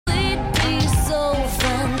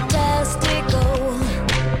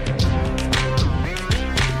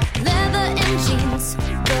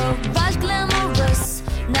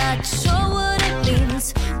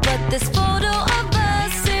This photo of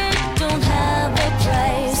us, it don't have a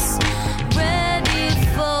price. Ready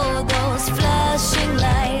for those flashing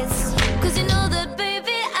lights. 'Cause you know that,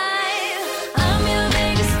 baby, I'm your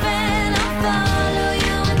biggest fan. I'll follow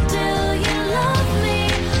you until you love me.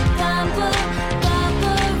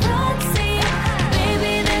 Paparazzi.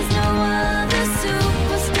 Baby, there's no other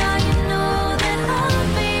superstar. You know that I'll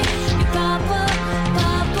be your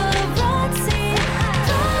paparazzi.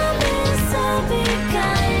 Promise I'll be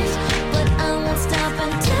kind, but I won't stop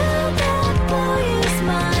until that boy is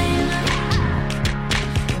mine.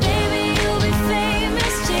 Baby, you'll be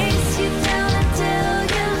famous, chase you down until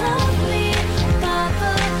you love me.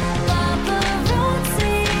 Paparazzi.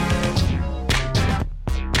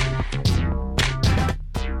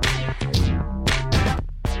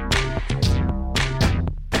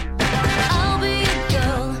 I'll be a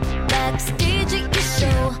girl backstage at your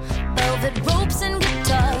show, velvet ropes and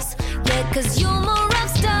guitars. Yeah, 'cause you're my rock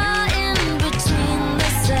star in between the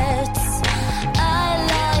sets.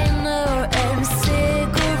 Eyeliner and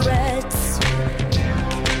cigarettes.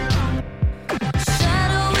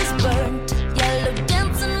 Shadow is burnt, yellow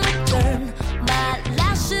dancing return. My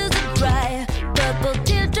lashes are dry, purple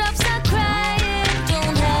teardrops I cry. It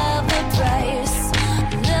don't have a price.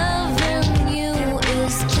 Loving you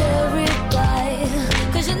is cherry pie.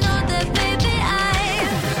 'Cause you know that, baby,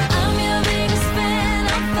 I'm your biggest fan.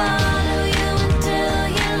 I'll follow you until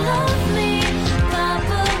you love me.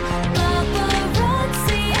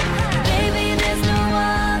 Paparazzi. Baby, there's no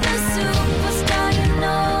other superstar. You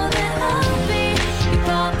know that I'll be your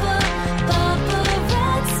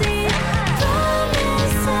paparazzi.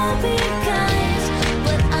 Promise I'll be kind,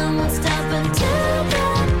 but I won't stop until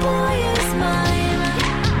that boy is mine.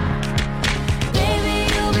 Baby,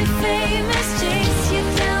 you'll be famous, chase you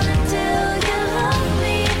down until you love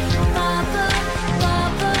me.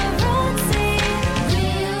 Paparazzi.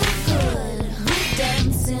 Real good. We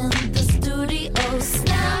dance in the studio.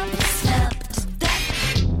 Snap, snap to that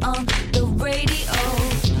on the radio.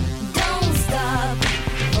 Don't stop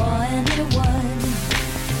for anyone.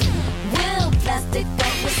 We're plastic,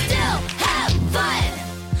 but we still have fun.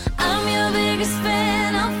 I'm your biggest fan.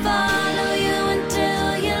 I'll follow you until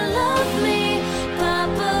you love me.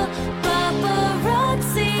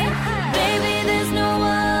 Paparazzi. Baby, there's no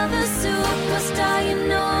other superstar. You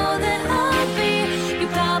know that I'll be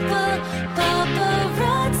your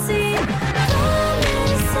paparazzi.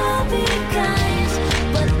 Promise I'll be kind,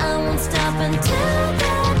 but I won't stop until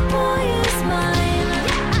that boy is mine.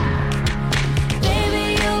 Baby,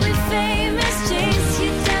 you'll be famous, chase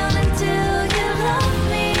you down until you love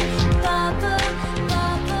me.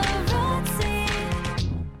 Paparazzi.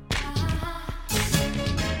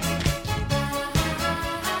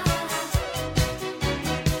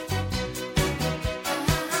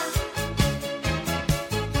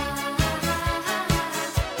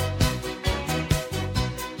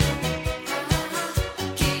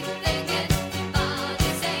 Keep thinking about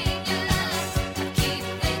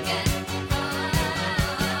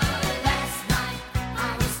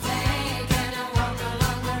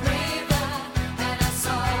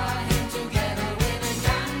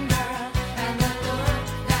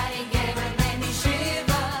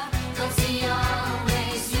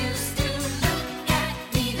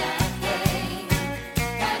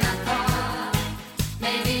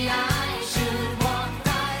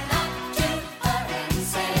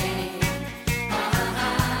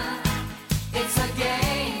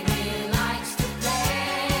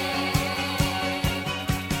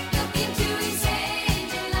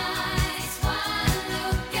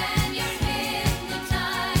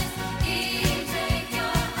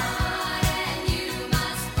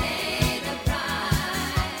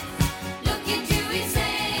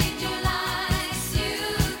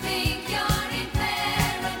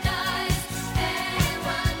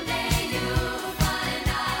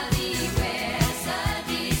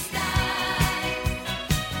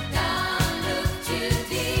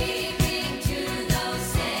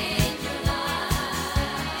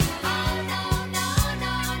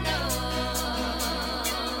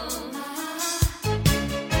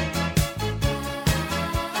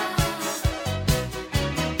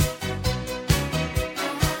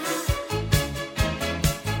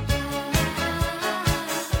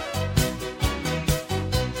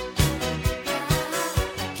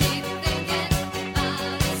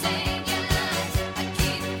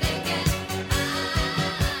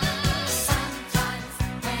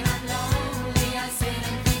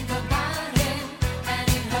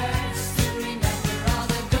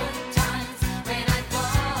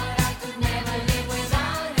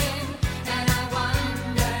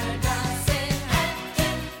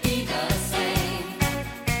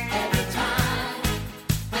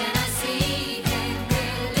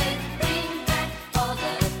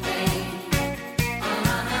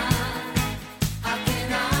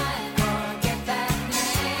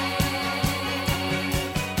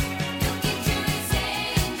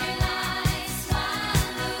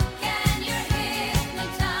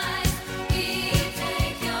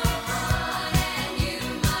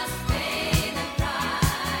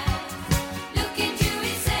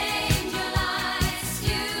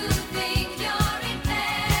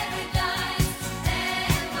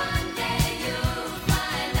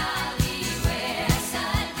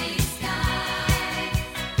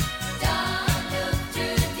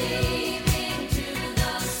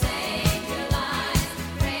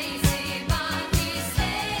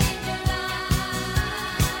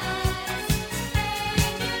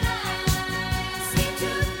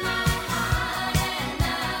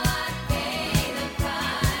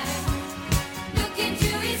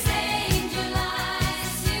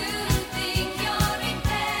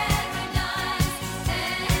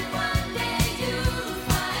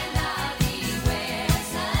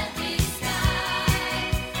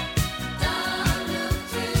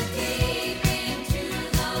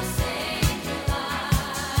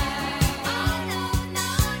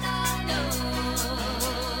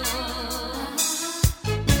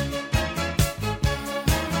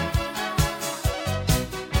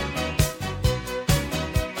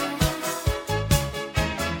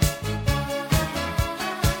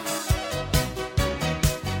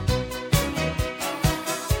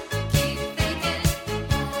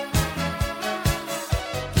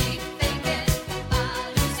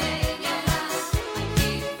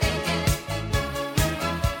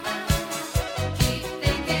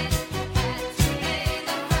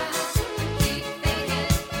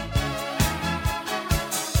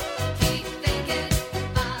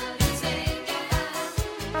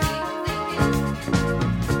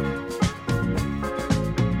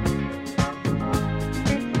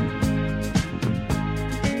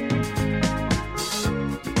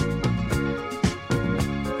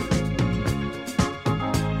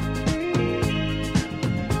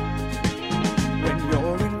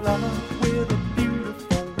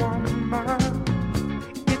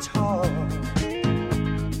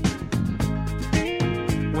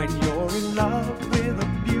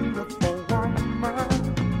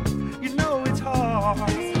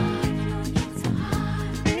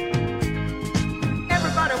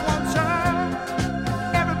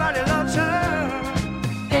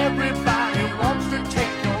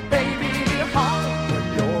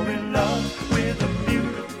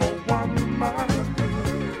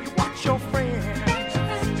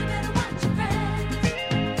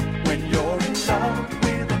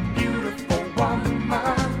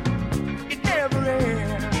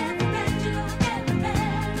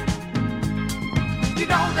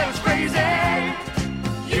crazy.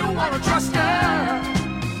 You wanna trust her,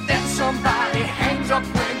 then somebody hangs up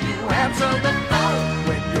when you answer the phone.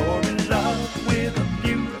 When you're in love with a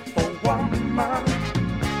beautiful woman,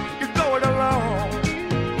 you're going alone.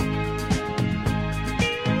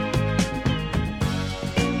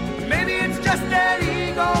 Maybe it's just an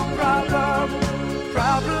ego problem.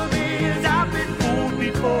 Problem is I've been fooled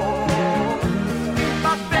before.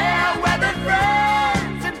 My fair weather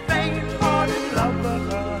friends and faint-hearted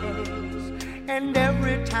lovers, and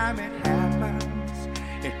every time it happens,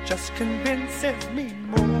 it just convinces me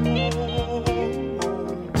more.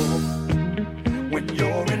 When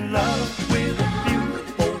you're in love with a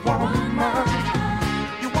beautiful woman,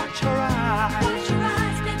 you watch her eyes. Watch your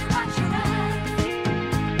eyes, baby, watch your eyes.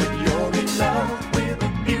 When you're in love with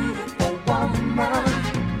a beautiful woman,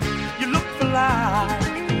 you look for life.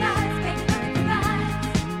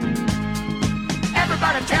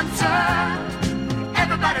 Everybody tempts her,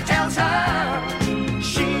 everybody tells her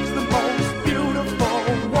she's the most beautiful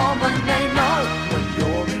woman they know. When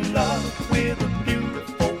you're in love with a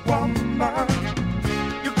beautiful woman,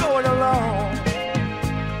 you're going alone.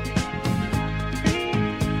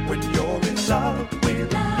 When you're in love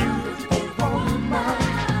with a beautiful woman,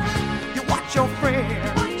 you watch your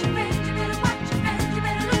friends. Watch your friends, you better watch your friends, you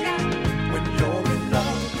better look out. When you're in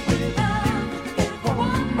love with a beautiful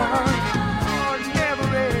woman, oh, it never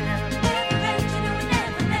ends. Never ends, you know it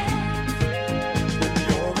never ends.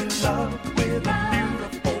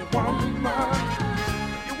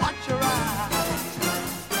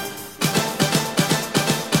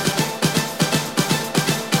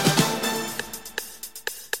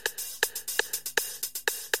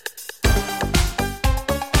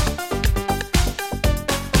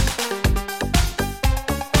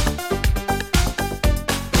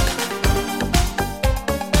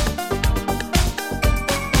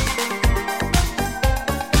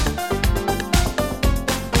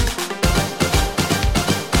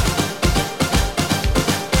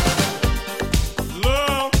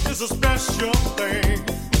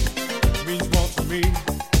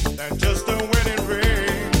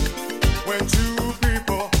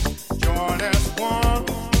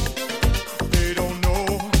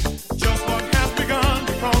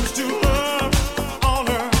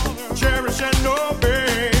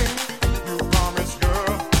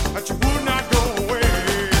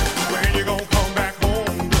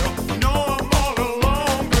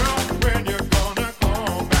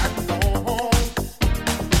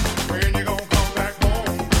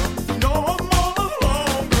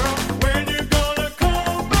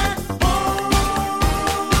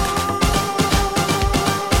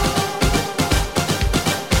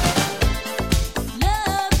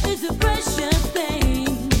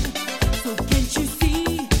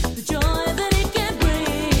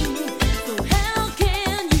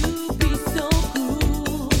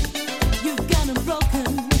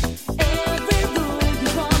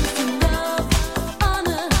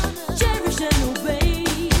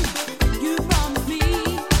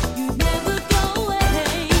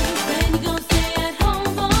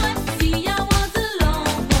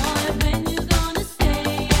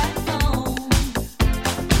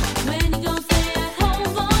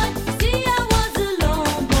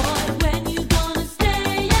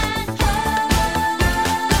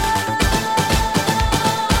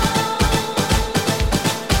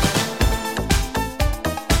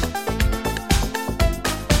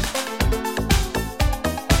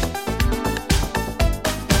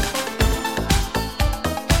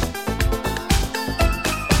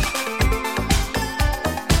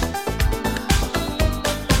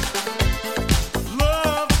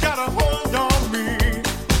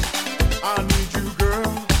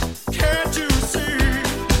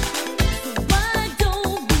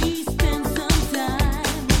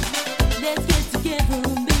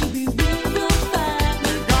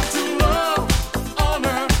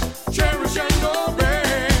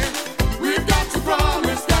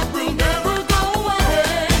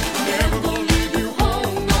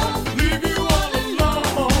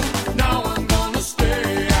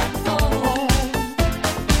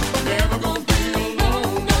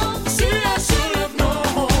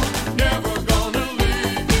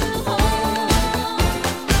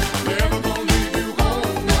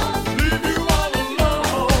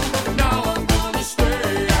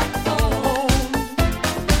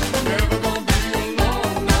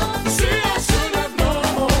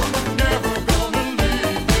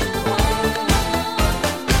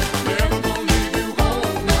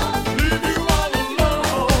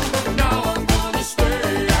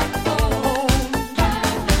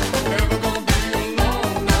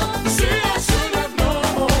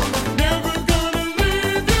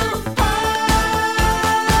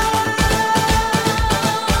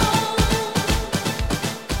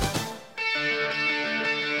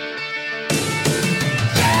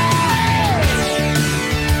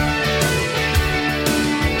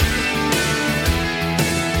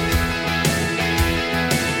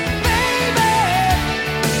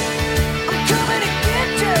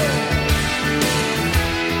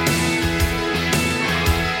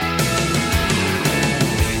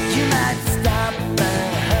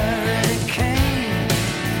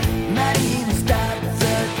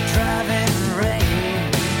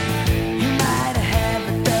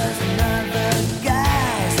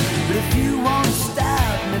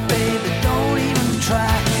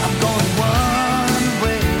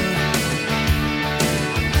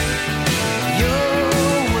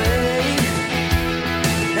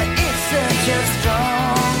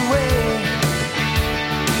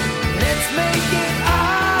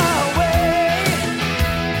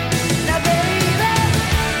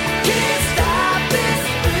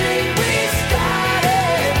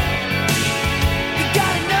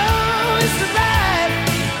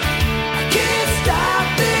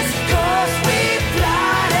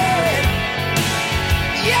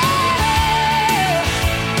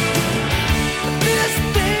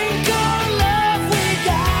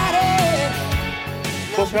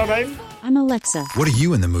 What's your name? I'm Alexa. What are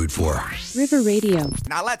you in the mood for? River Radio.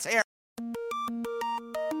 Now let's hear.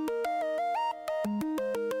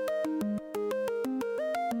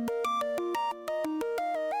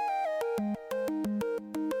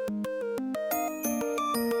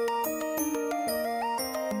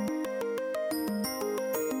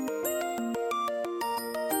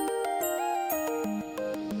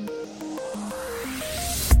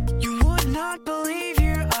 You would not believe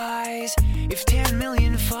your eyes if 10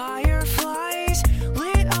 million fireflies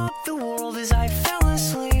lit up the world as I fell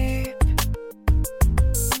asleep.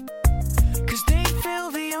 'Cause they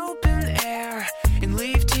fill the open air and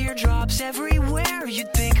leave teardrops everywhere.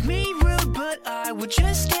 You'd think me rude, but I would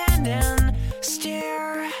just stand and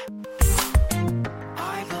stare.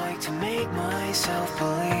 I'd like to make myself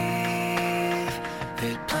believe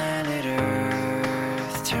that planet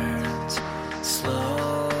Earth turns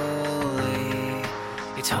slowly.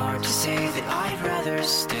 It's hard to say that I'd rather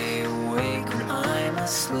stay awake when I'm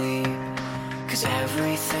asleep, 'cause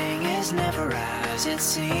everything is never as it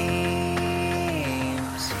seems.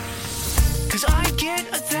 'Cause I get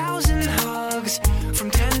 1,000 hugs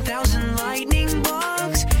from 10,000 lightning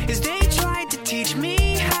bugs as they tried to teach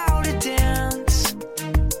me how to dance.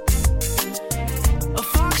 A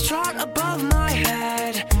foxtrot above my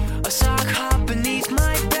head, a sock hop beneath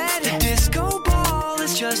my bed. A disco ball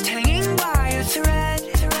is just hanging by a thread.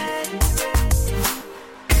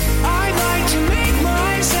 I'd like to make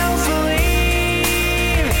myself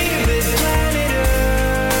believe that planet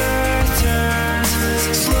Earth turns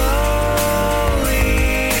slowly.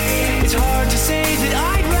 It's hard to say that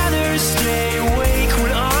I'd rather stay awake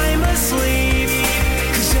when I'm asleep,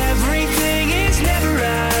 'cause everything is never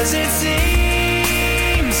as it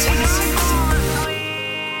seems.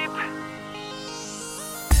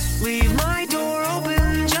 Leave my door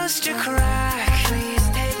open just a crack. Please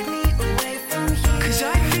take me away from here, 'cause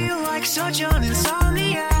I feel like such an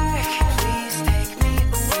insomniac. Please take me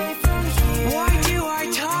away from here. Why do I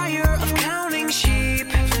tire of counting sheep?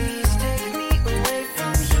 Please take me away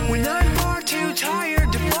from here, when I'm far too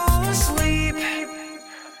tired to fall asleep.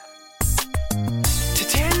 To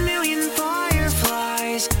 10 million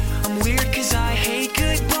fireflies, I'm weird 'cause I hate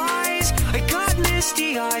goodbyes. I got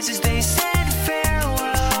misty eyes as they said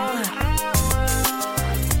farewell,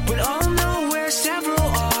 but I'll know where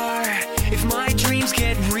several are if my dreams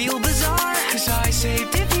get real bizarre, 'cause I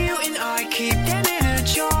saved a few and I keep them in a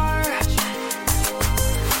jar.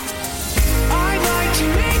 I'd like to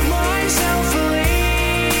make myself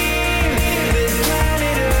believe that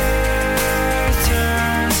planet Earth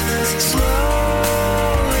turns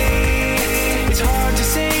slowly. It's hard to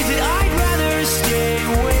say that I'd rather stay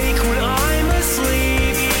awake when I'm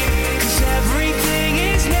asleep, 'cause everything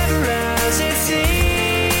is never as it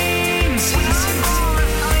seems.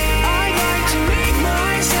 I'd like to make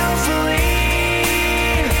myself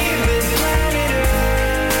believe that planet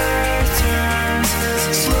Earth turns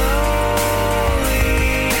slowly.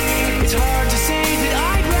 It's hard to say that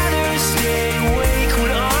I'd rather stay awake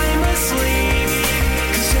when I'm asleep,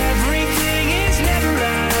 'cause everything is never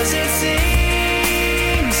as it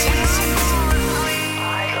seems.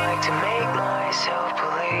 I'd like to make myself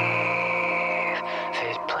believe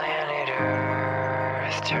that planet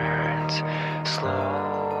Earth turns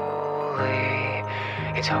slowly.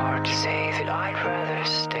 It's hard to say that I'd rather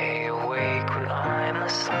stay awake when I'm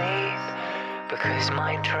asleep, because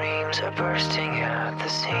my dreams are bursting at the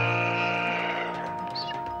seams.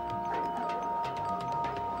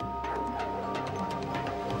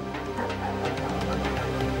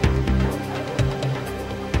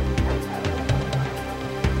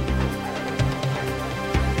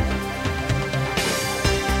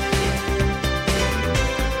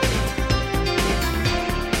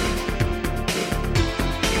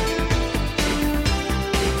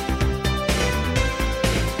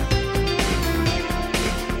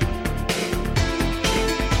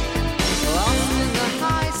 Lost in the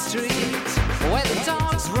high street where the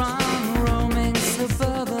dogs run, roaming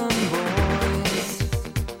suburban boys.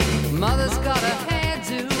 Mother's got a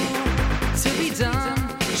hairdo to be done.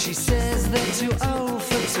 She says they're too old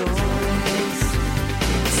for toys.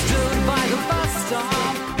 Stood by the bus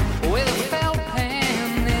stop with a felt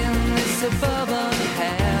pen in this suburban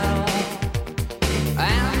hell.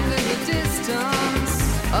 And in the distance,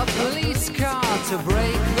 a police car to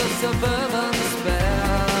break the suburban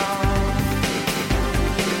spell.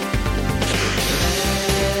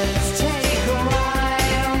 Let's take a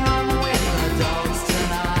ride and run with the dogs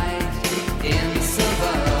tonight in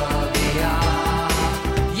suburbia.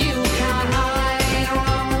 You can't hide,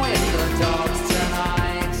 run with the dogs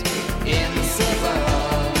tonight in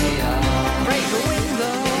suburbia. Break a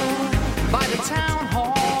window by the town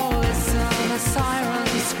hall.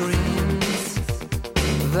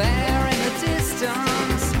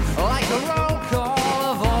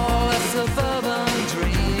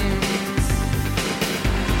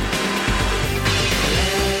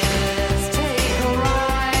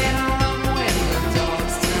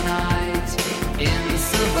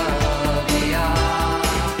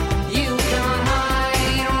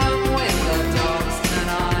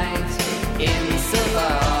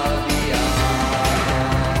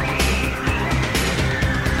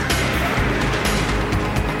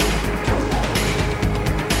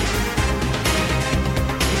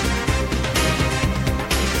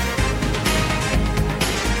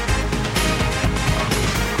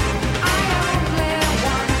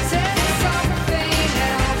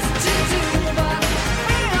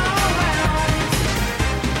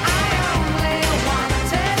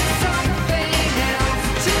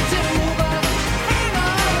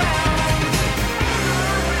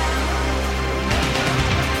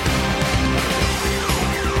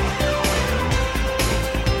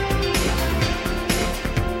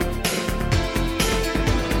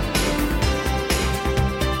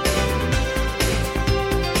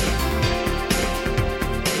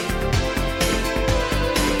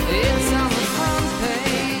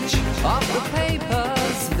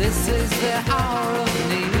 this is the hour of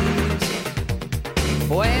need.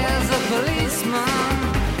 Where's a policeman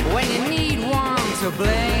when you need one to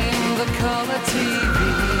blame the color TV?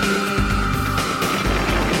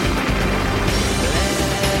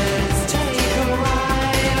 Let's take a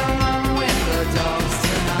ride along with the dogs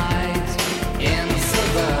tonight in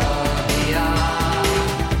suburbia.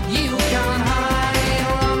 You can hide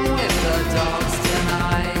along with the dogs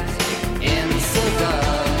tonight in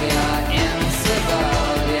suburbia, in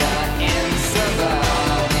suburbia, in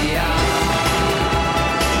suburbia.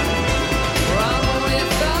 Run with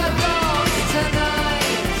the dogs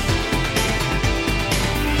tonight.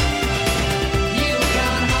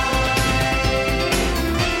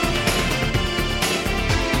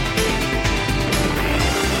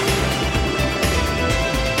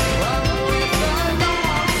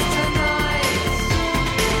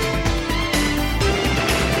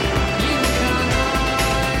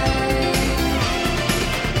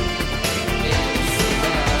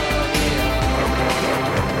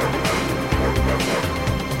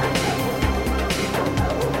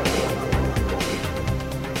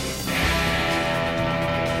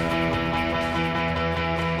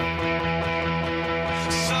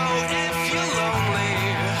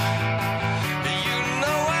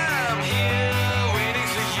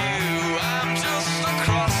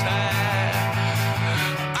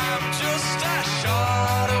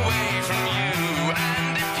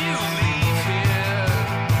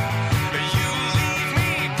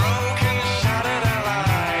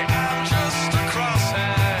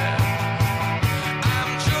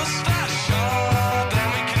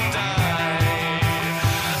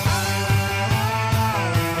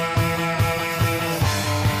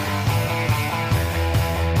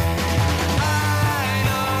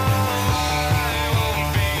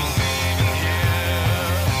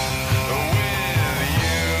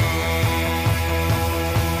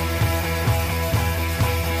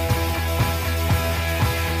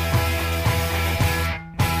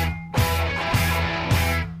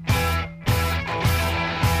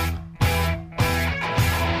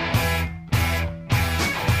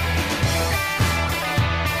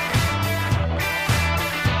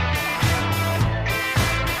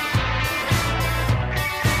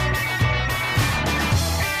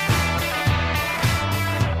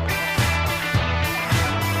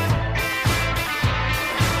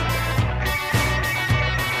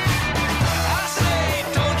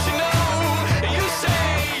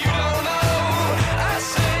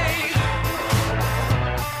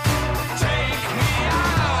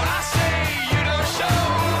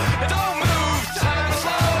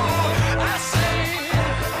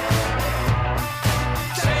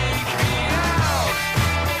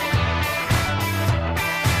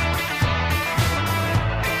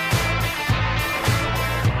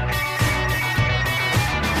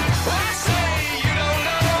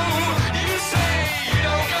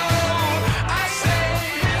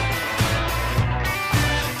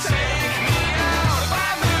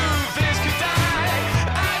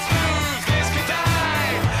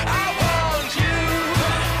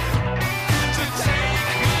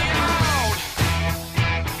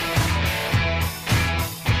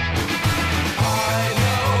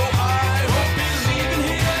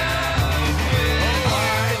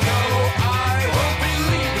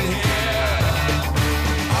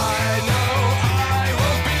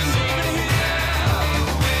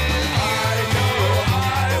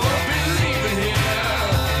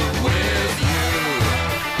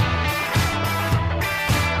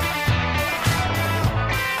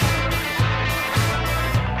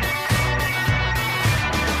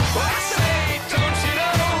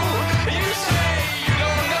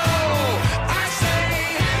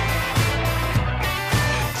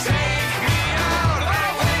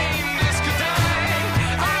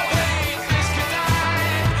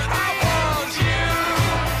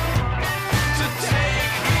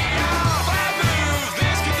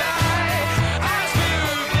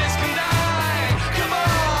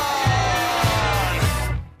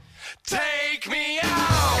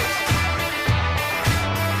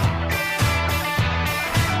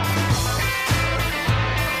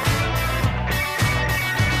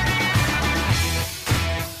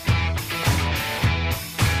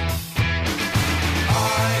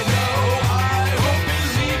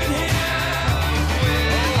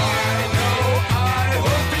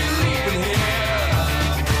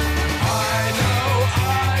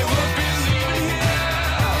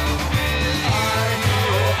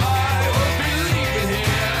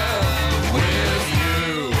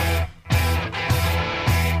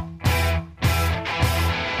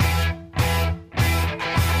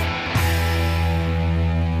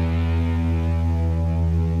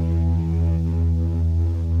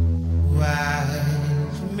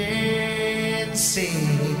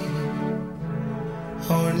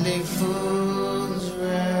 only fools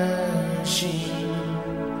rushing,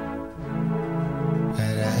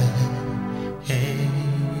 but I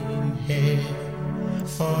am here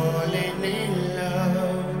falling in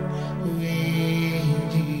love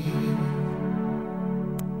with you.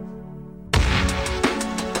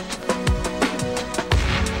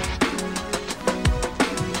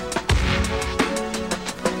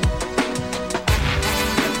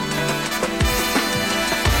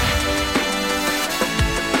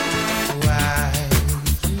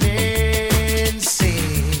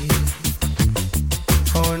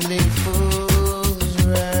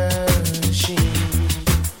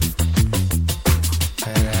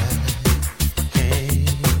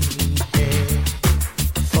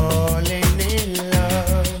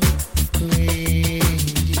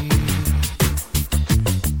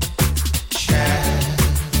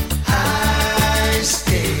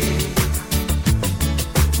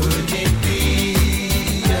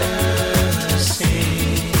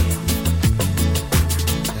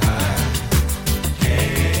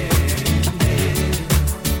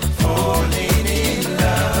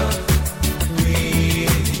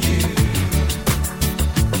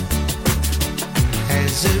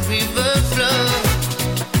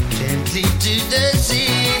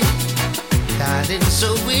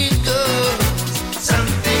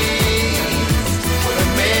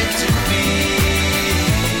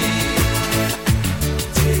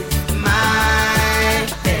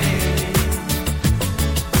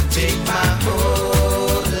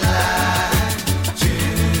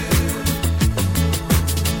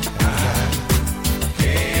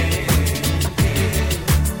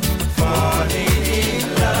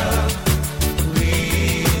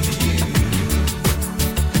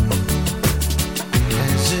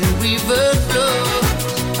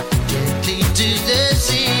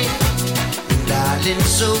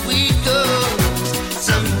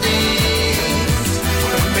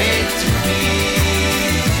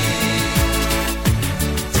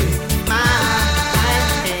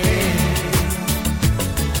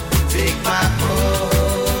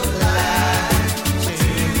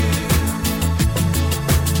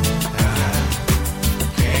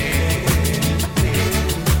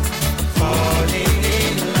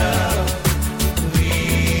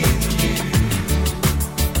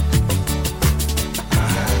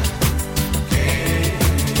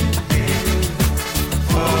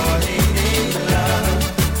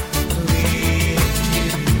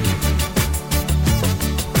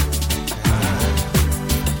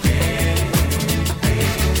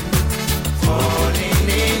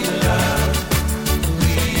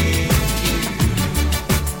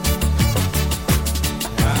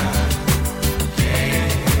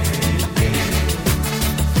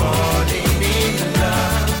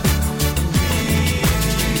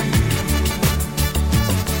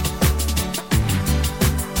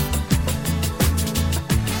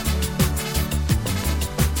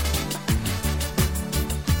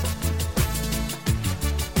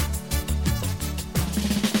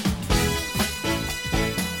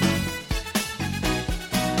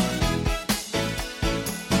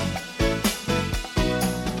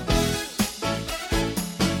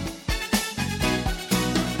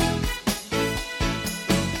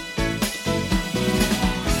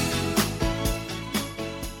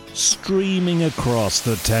 Streaming across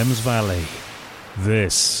the Thames Valley,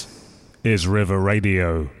 this is River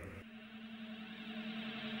Radio.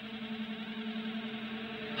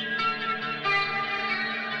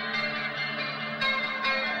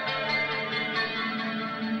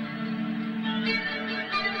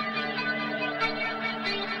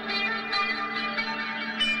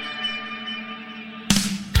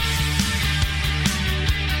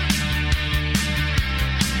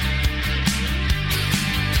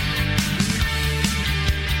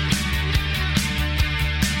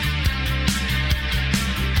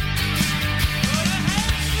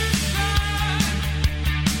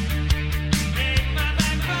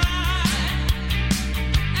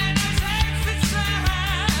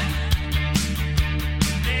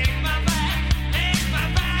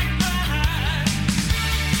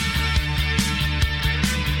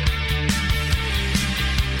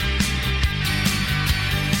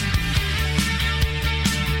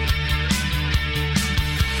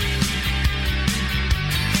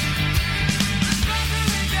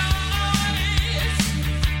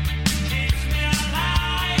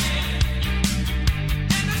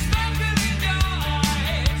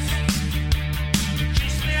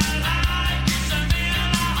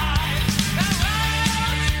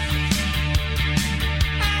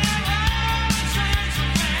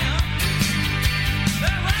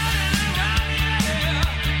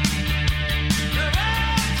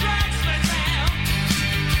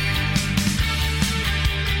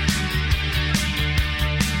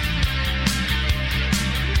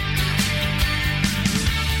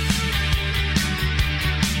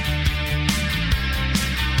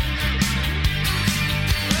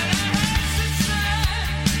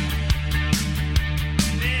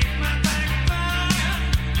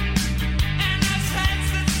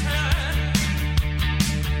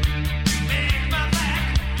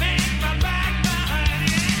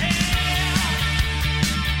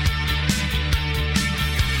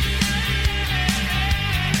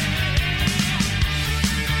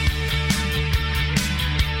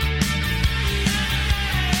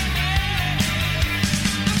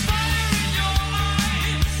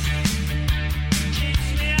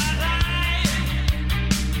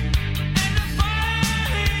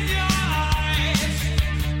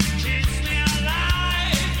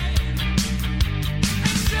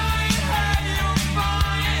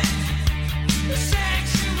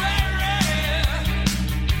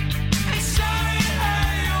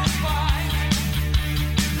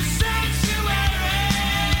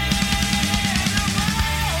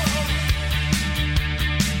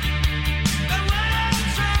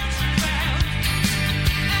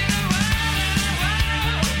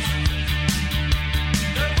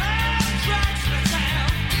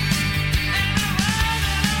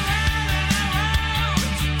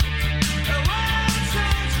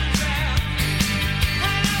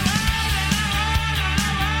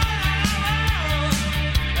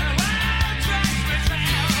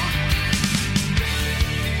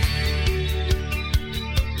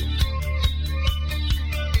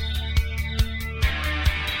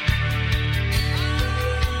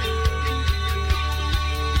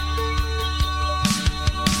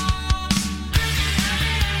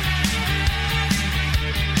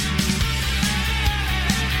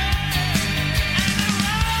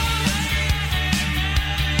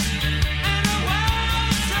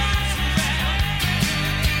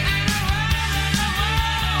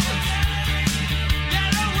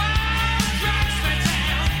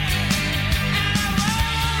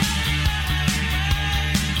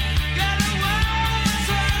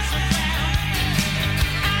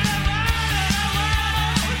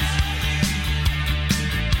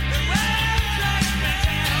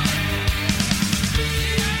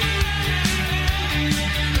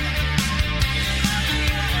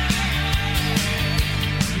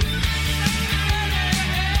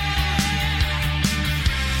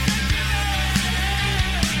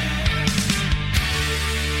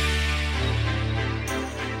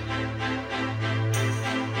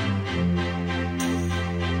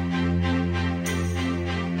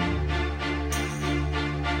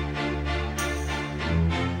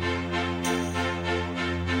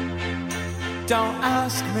 Don't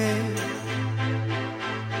ask me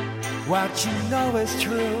what you know is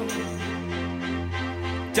true.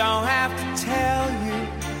 Don't have to tell you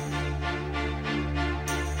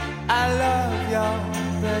I love your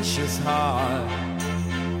precious heart.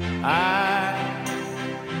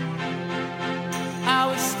 I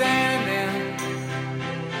was standing,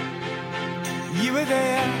 you were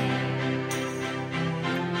there.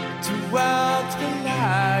 Two worlds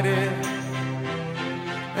collided,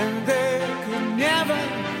 and they could never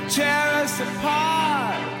tear us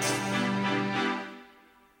apart.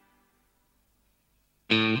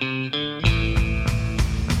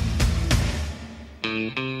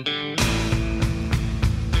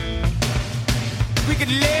 We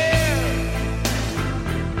could live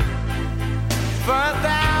for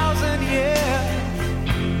 1,000 years,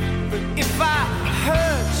 but if I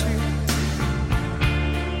hurt you,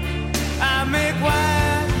 I make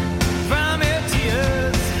wine from your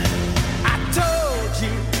tears. I told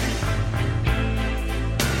you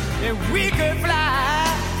that we could fly,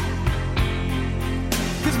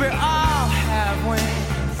 'cause we all have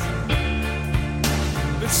wings,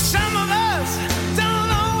 but some of us don't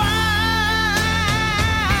know why.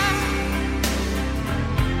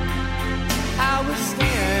 I was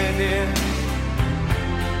standing,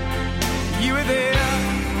 you were there.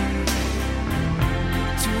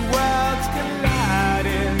 Two worlds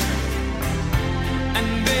collided, and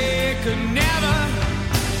they could never,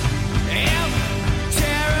 ever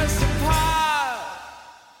tear us apart.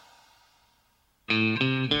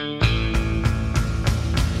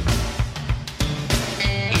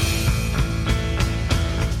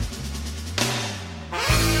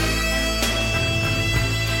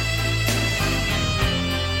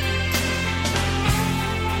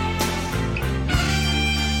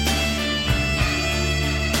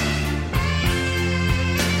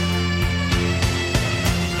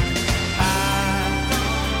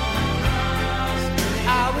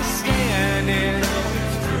 I was standing,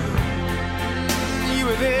 you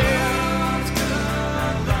were there.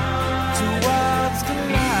 Two worlds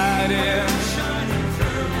collided,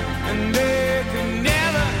 and they could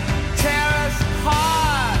never tear us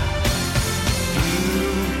apart.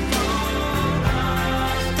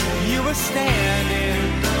 You were standing,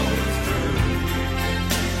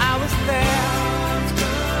 I was there.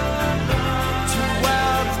 Two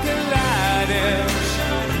worlds collided,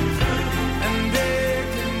 and they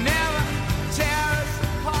could never tear us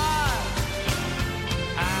apart.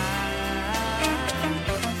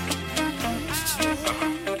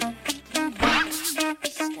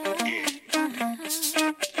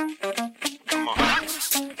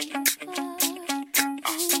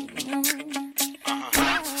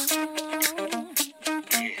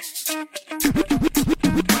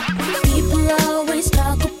 People always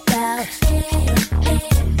talk about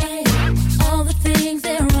all the things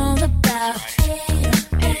they're wrong about.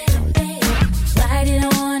 Write it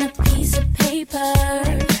on a piece of paper.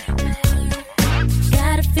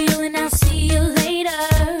 Got a feeling I'll see you later.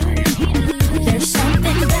 There's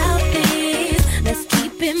something about this, let's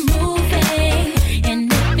keep it moving. And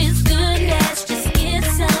if it's good, let's just get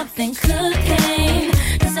something cooking.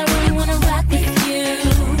 'Cause I really wanna rock with you.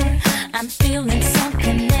 I'm feeling some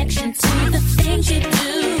connection to the things you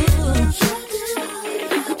do.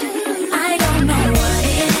 I don't know what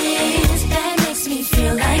it is that makes me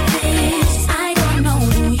feel like this. I don't know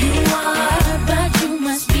who you are, but you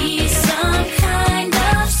must be some kind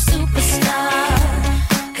of superstar.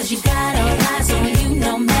 'Cause you got all eyes on you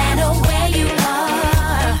no matter where you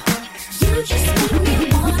are. You just make me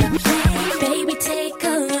wanna play. Baby, take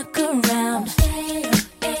a look around.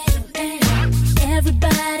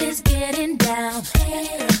 Everybody's getting down.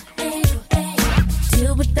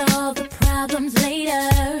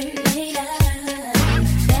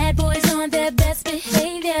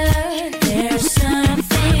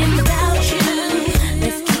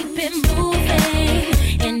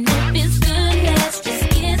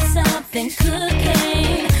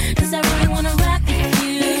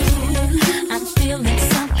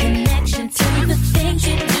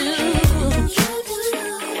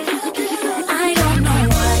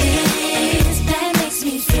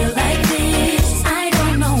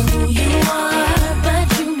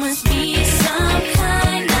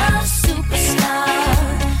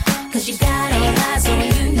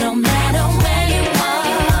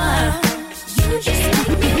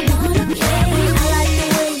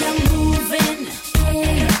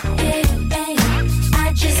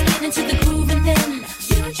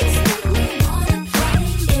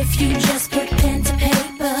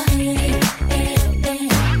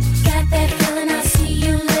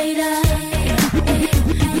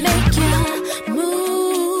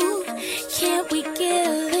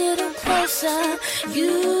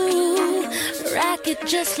 it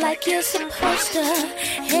just like you're supposed to.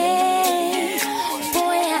 Hey,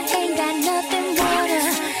 boy, I ain't got nothing more to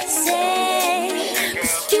say,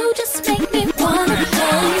 'cause you just make me wanna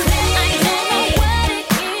play.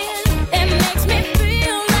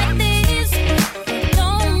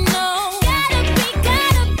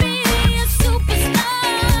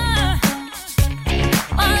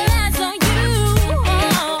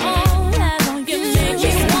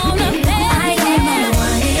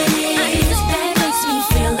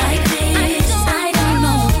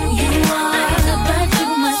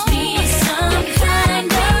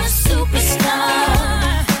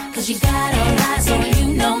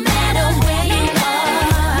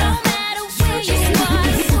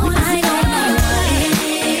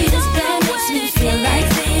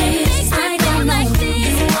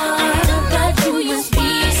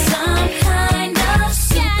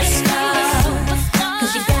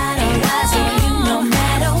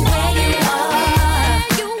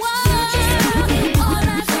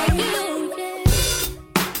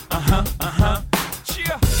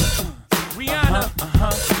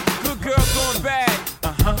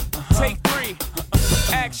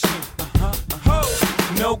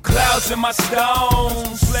 In my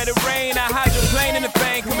stones, let it rain. I hydroplane in the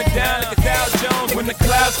thing coming down like a Dow Jones. When the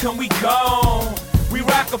clouds come, we gone. We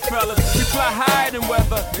Rockefellers, we fly higher than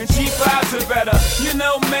weather, and G5s are better. You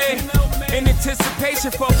know me, in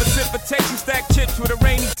anticipation for precipitation, stack chips with a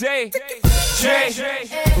rainy day. Jay,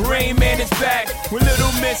 Rain Man is back with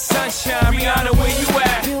Little Miss Sunshine. Rihanna, where you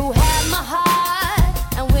at? You have my heart,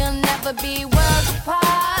 and we'll never be worlds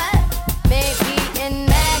apart. Maybe in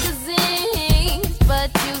magazines, but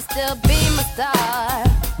you still be my star,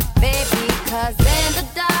 baby, 'cause in the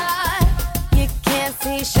dark you can't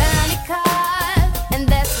see shiny cars, and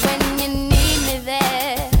that's when you need me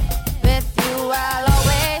there. With you I'll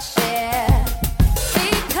always share,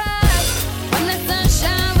 because when the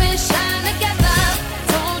sunshine we shine together.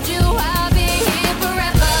 Told you I'll be here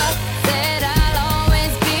forever, said I'll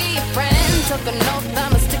always be your friend. Took an oath,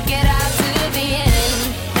 I'ma stick it out to the end.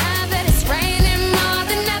 Now that it's raining more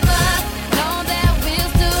than ever, know that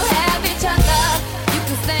we'll still have each other. You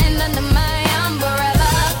can stand under my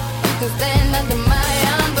umbrella, you can stand under my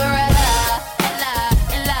umbrella. Ella,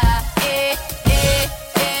 Ella, eh, eh,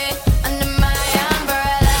 eh, under my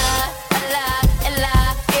umbrella. Ella, Ella,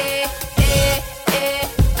 eh, eh, eh,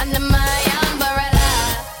 under my umbrella.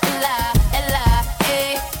 Ella, Ella,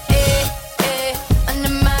 eh, eh, eh,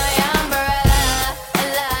 under my umbrella.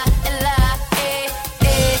 Ella, Ella, eh,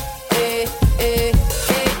 eh, eh, eh,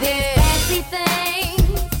 eh. Fancy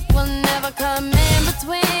things will never come in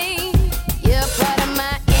between. You're part of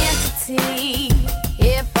my entity,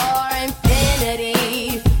 here for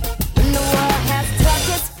infinity. When the world has struck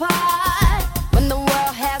its part, when the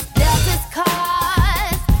world has dealt its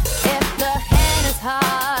cards, if the hand is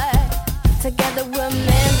hard, together we'll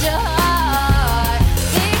mend your heart.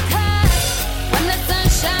 Because when the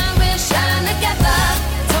sunshine will shine together.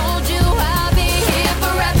 Told you I'll be here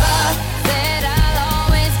forever, said I'll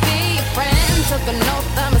always be your friend. Took an oath,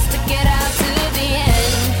 I'ma stick it out to the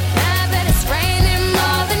end. Now that it's raining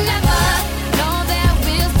more than ever, know that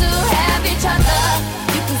we'll still have each other.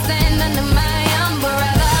 You can stand under my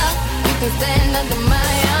umbrella, you can stand under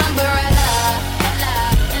my umbrella. Ella,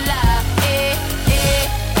 Ella, eh, eh,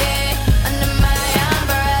 eh, under my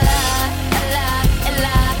umbrella. Ella,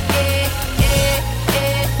 Ella, eh, eh,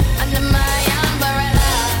 eh, under my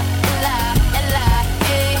umbrella. Ella, Ella,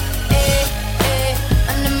 eh, eh, eh,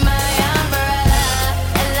 under my umbrella.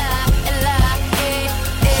 Ella, Ella, eh,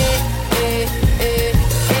 eh, eh,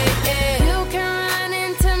 eh, eh. You can run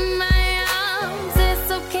into my arms, it's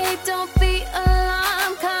okay, don't be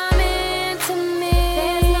alarmed. Come into me,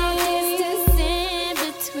 there's no distance in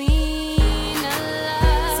between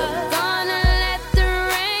us. So gonna let the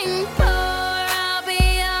rain pour, I'll be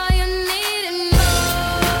all you need and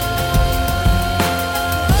more.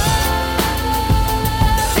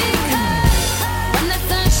 Because when the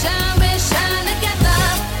sunshine will shine together.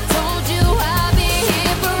 Told you I'll be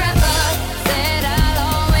here forever, said I'll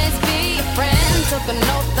always be your friend. Took an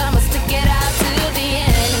oath, I'ma stick it out to the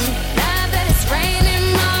end. Now that it's raining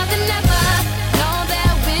more than ever, know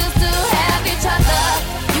that we'll still have each other.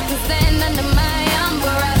 You can stand under my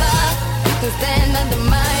umbrella, you can stand under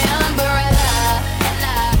my umbrella.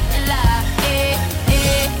 Ella, Ella, eh,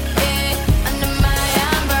 eh, eh, under my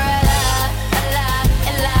umbrella. Ella,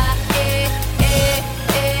 Ella, eh, eh,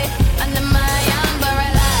 eh, under my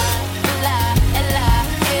umbrella. Ella, Ella,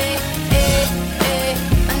 eh, eh, eh,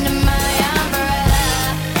 under my umbrella.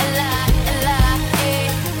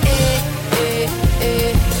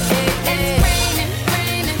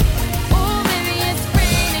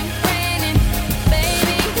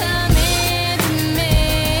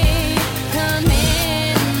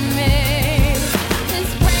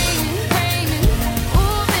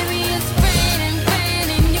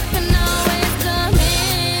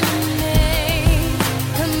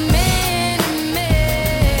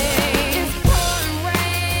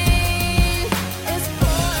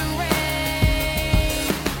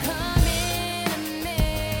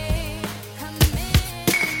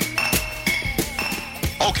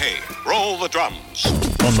 the drums.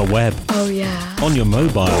 On the web. Oh, yeah. On your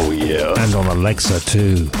mobile. Oh, yeah. And on Alexa,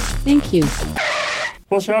 too. Thank you.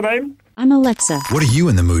 What's your name? I'm Alexa. What are you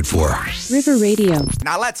in the mood for? River Radio.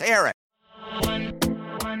 Now let's hear it.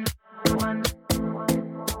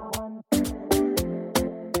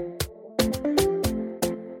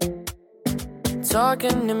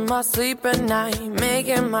 Talking in my sleep at night,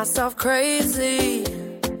 making myself crazy.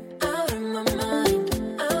 Out of my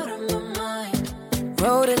mind, out of my mind.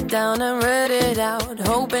 Wrote it down and read it out,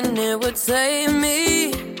 hoping it would save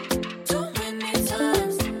me. Too many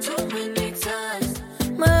times, too many times.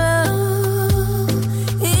 My love,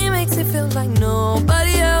 he makes it feel like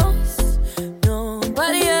nobody else,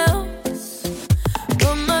 nobody else.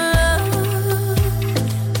 But my love,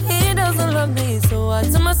 he doesn't love me, so I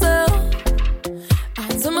tell myself.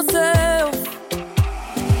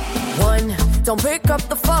 One, don't pick up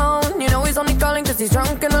the phone. You know he's only calling cause he's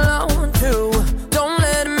drunk and alone. Two, don't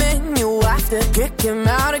let him in. You have to kick him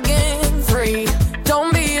out again. Three,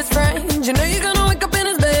 don't be his friend. You know you're gonna wake up in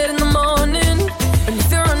his bed in the morning. And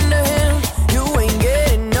if you're under him, you ain't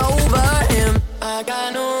getting over him. I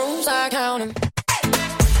got no rules, I count him.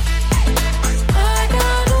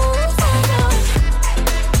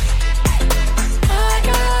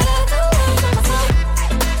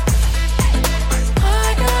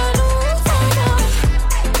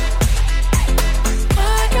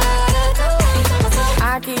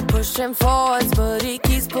 Pushing forwards, but he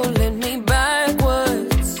keeps pulling me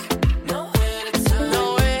backwards. Nowhere to turn,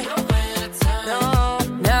 nowhere to turn. No.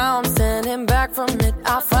 Now I'm standing back from it.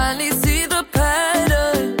 I finally see the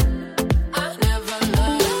pattern. I never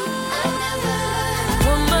loved.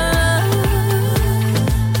 But my love,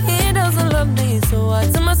 he doesn't love me, so I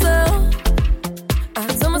tell myself,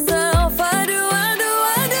 I do.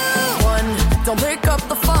 One, don't pick up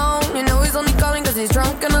the phone. You know he's only calling cause he's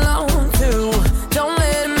drunk and alone. Two, don't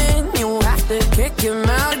let him in. You have to kick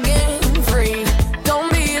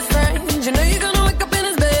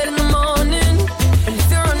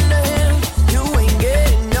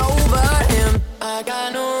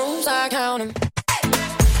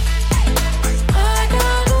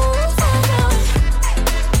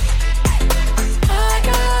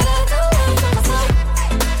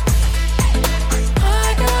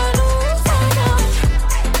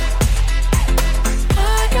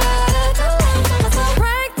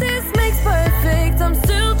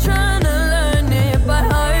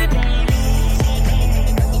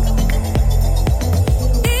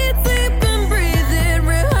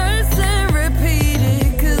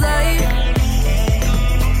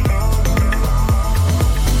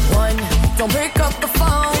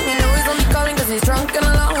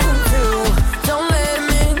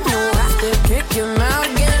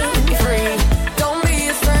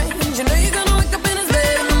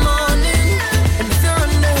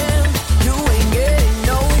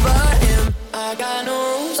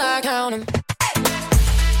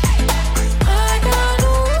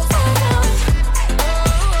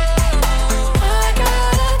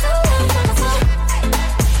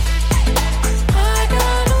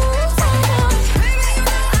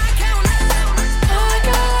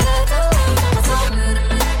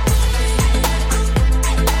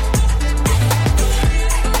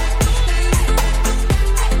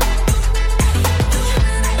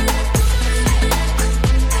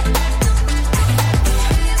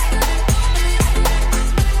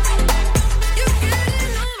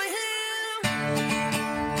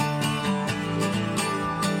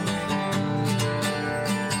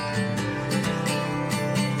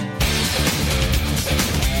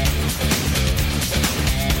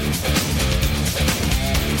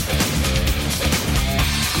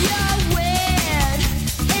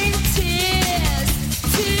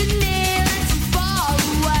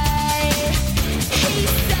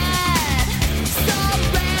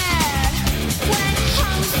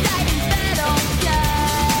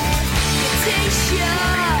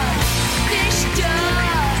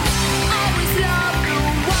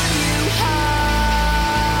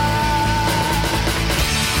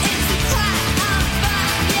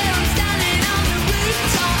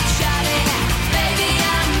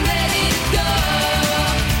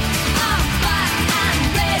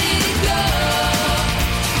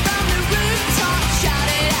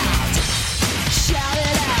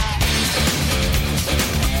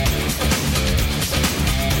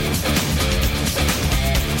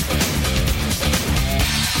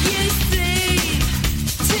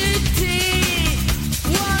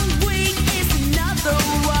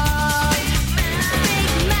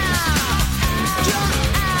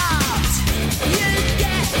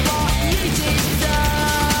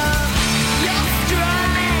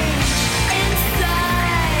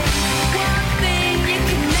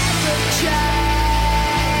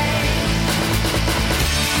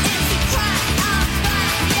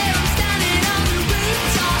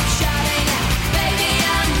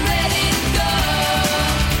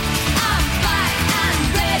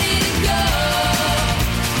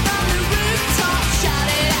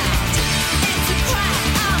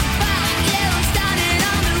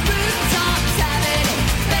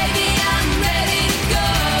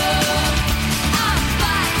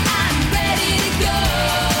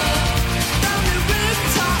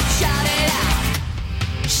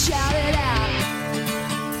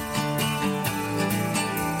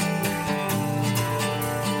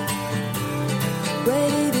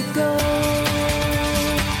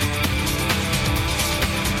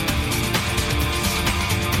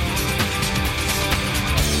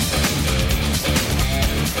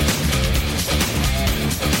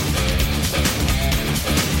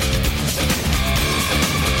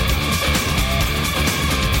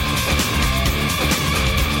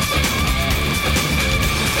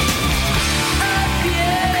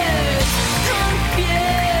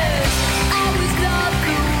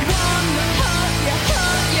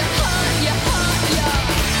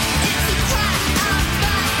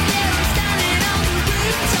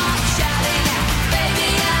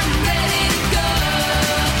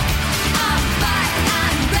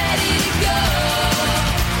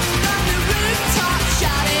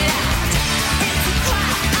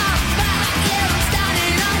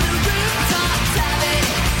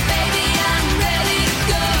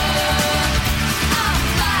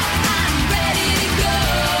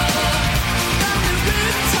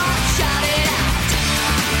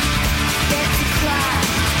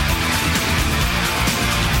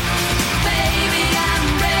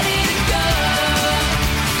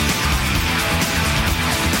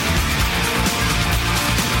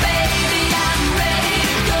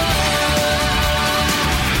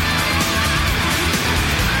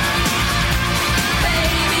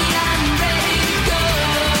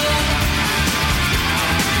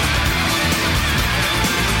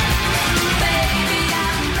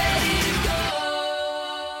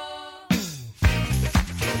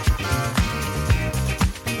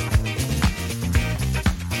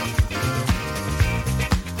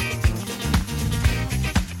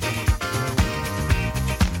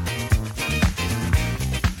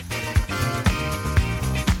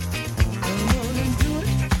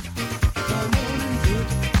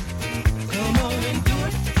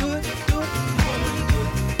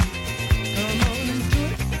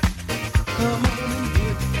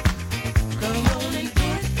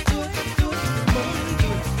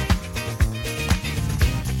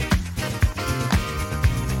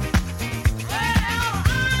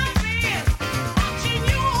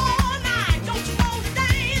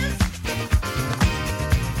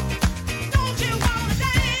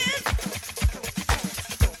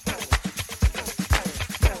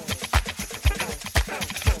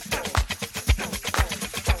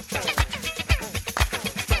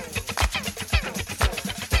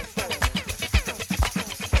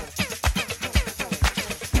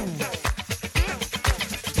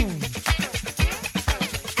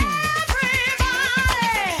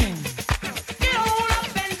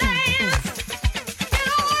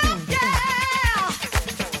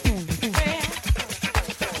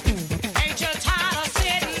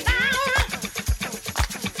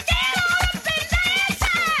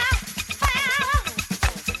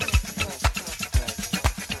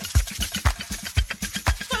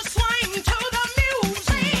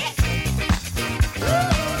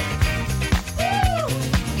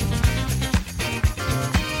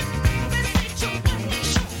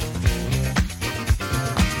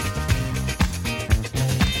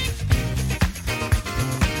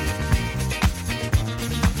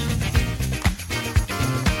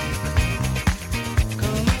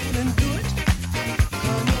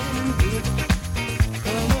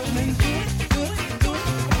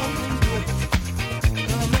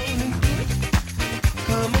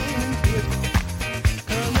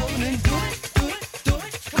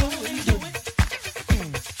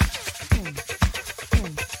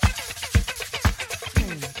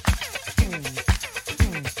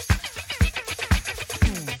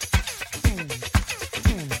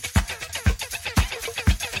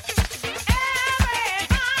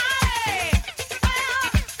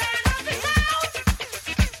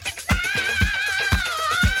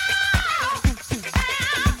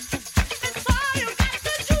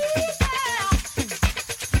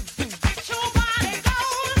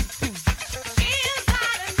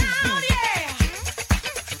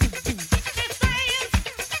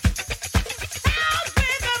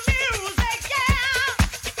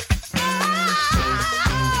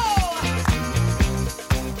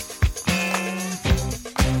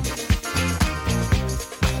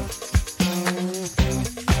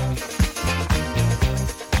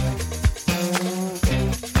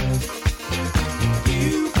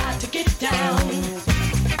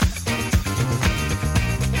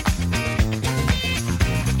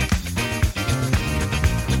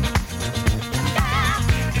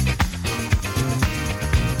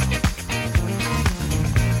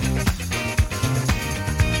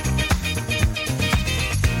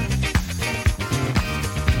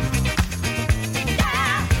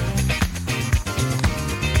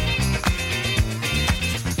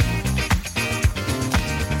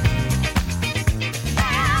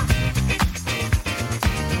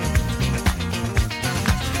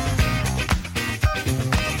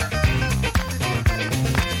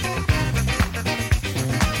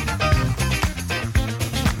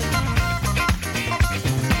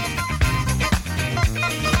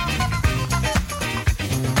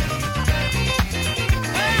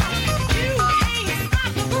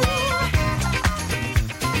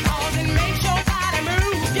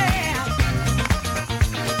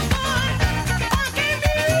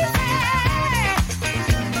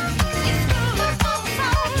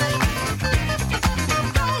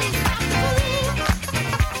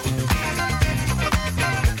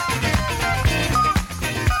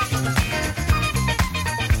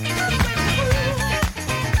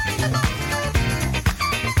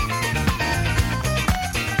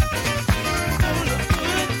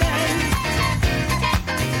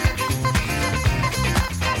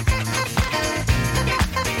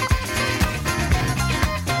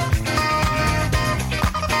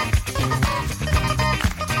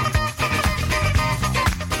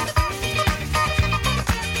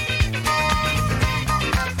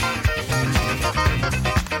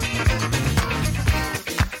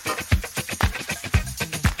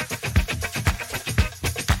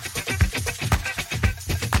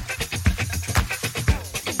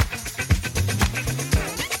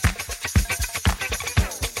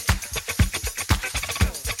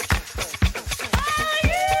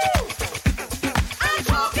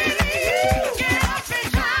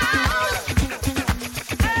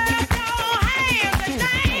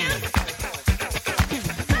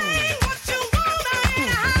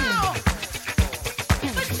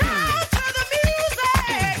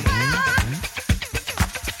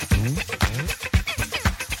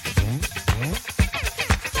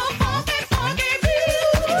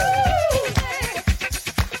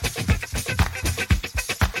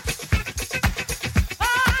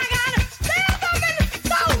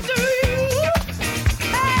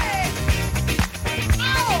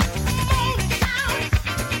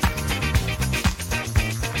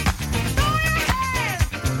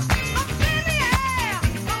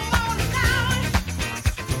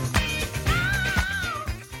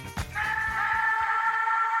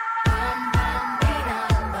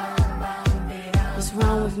What's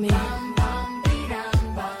wrong with me?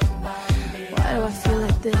 Why do I feel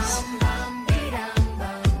like this?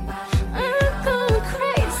 I'm going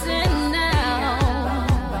crazy now.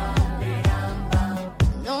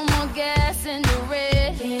 No more gas in the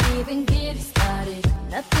red. Can't even get it started.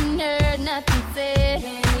 Nothing heard, nothing said.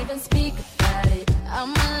 Can't even speak about it.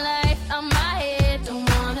 I'm alive, I'm my head. Don't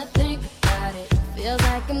wanna think about it. Feels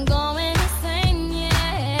like I'm going insane,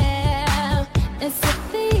 yeah. It's a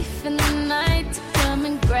thief in the night to come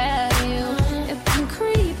and grab you. It can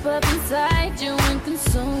creep up inside you and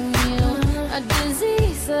consume you. A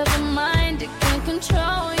disease of the mind, it can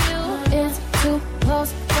control you. It's too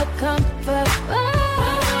close for comfort. Oh.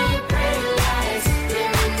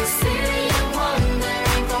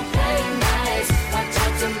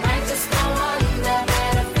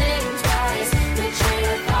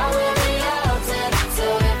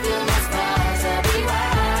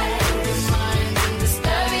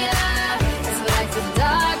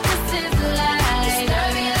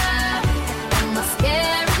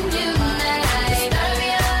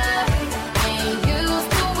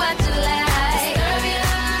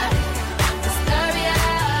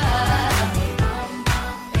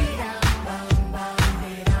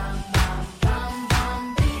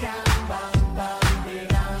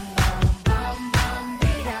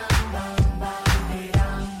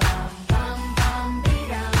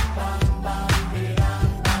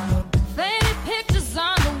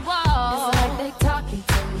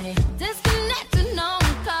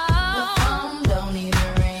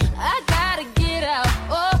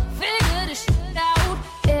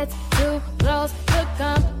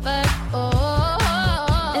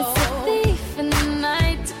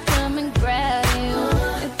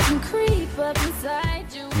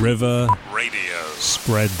 River Radio.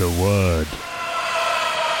 Spread the word.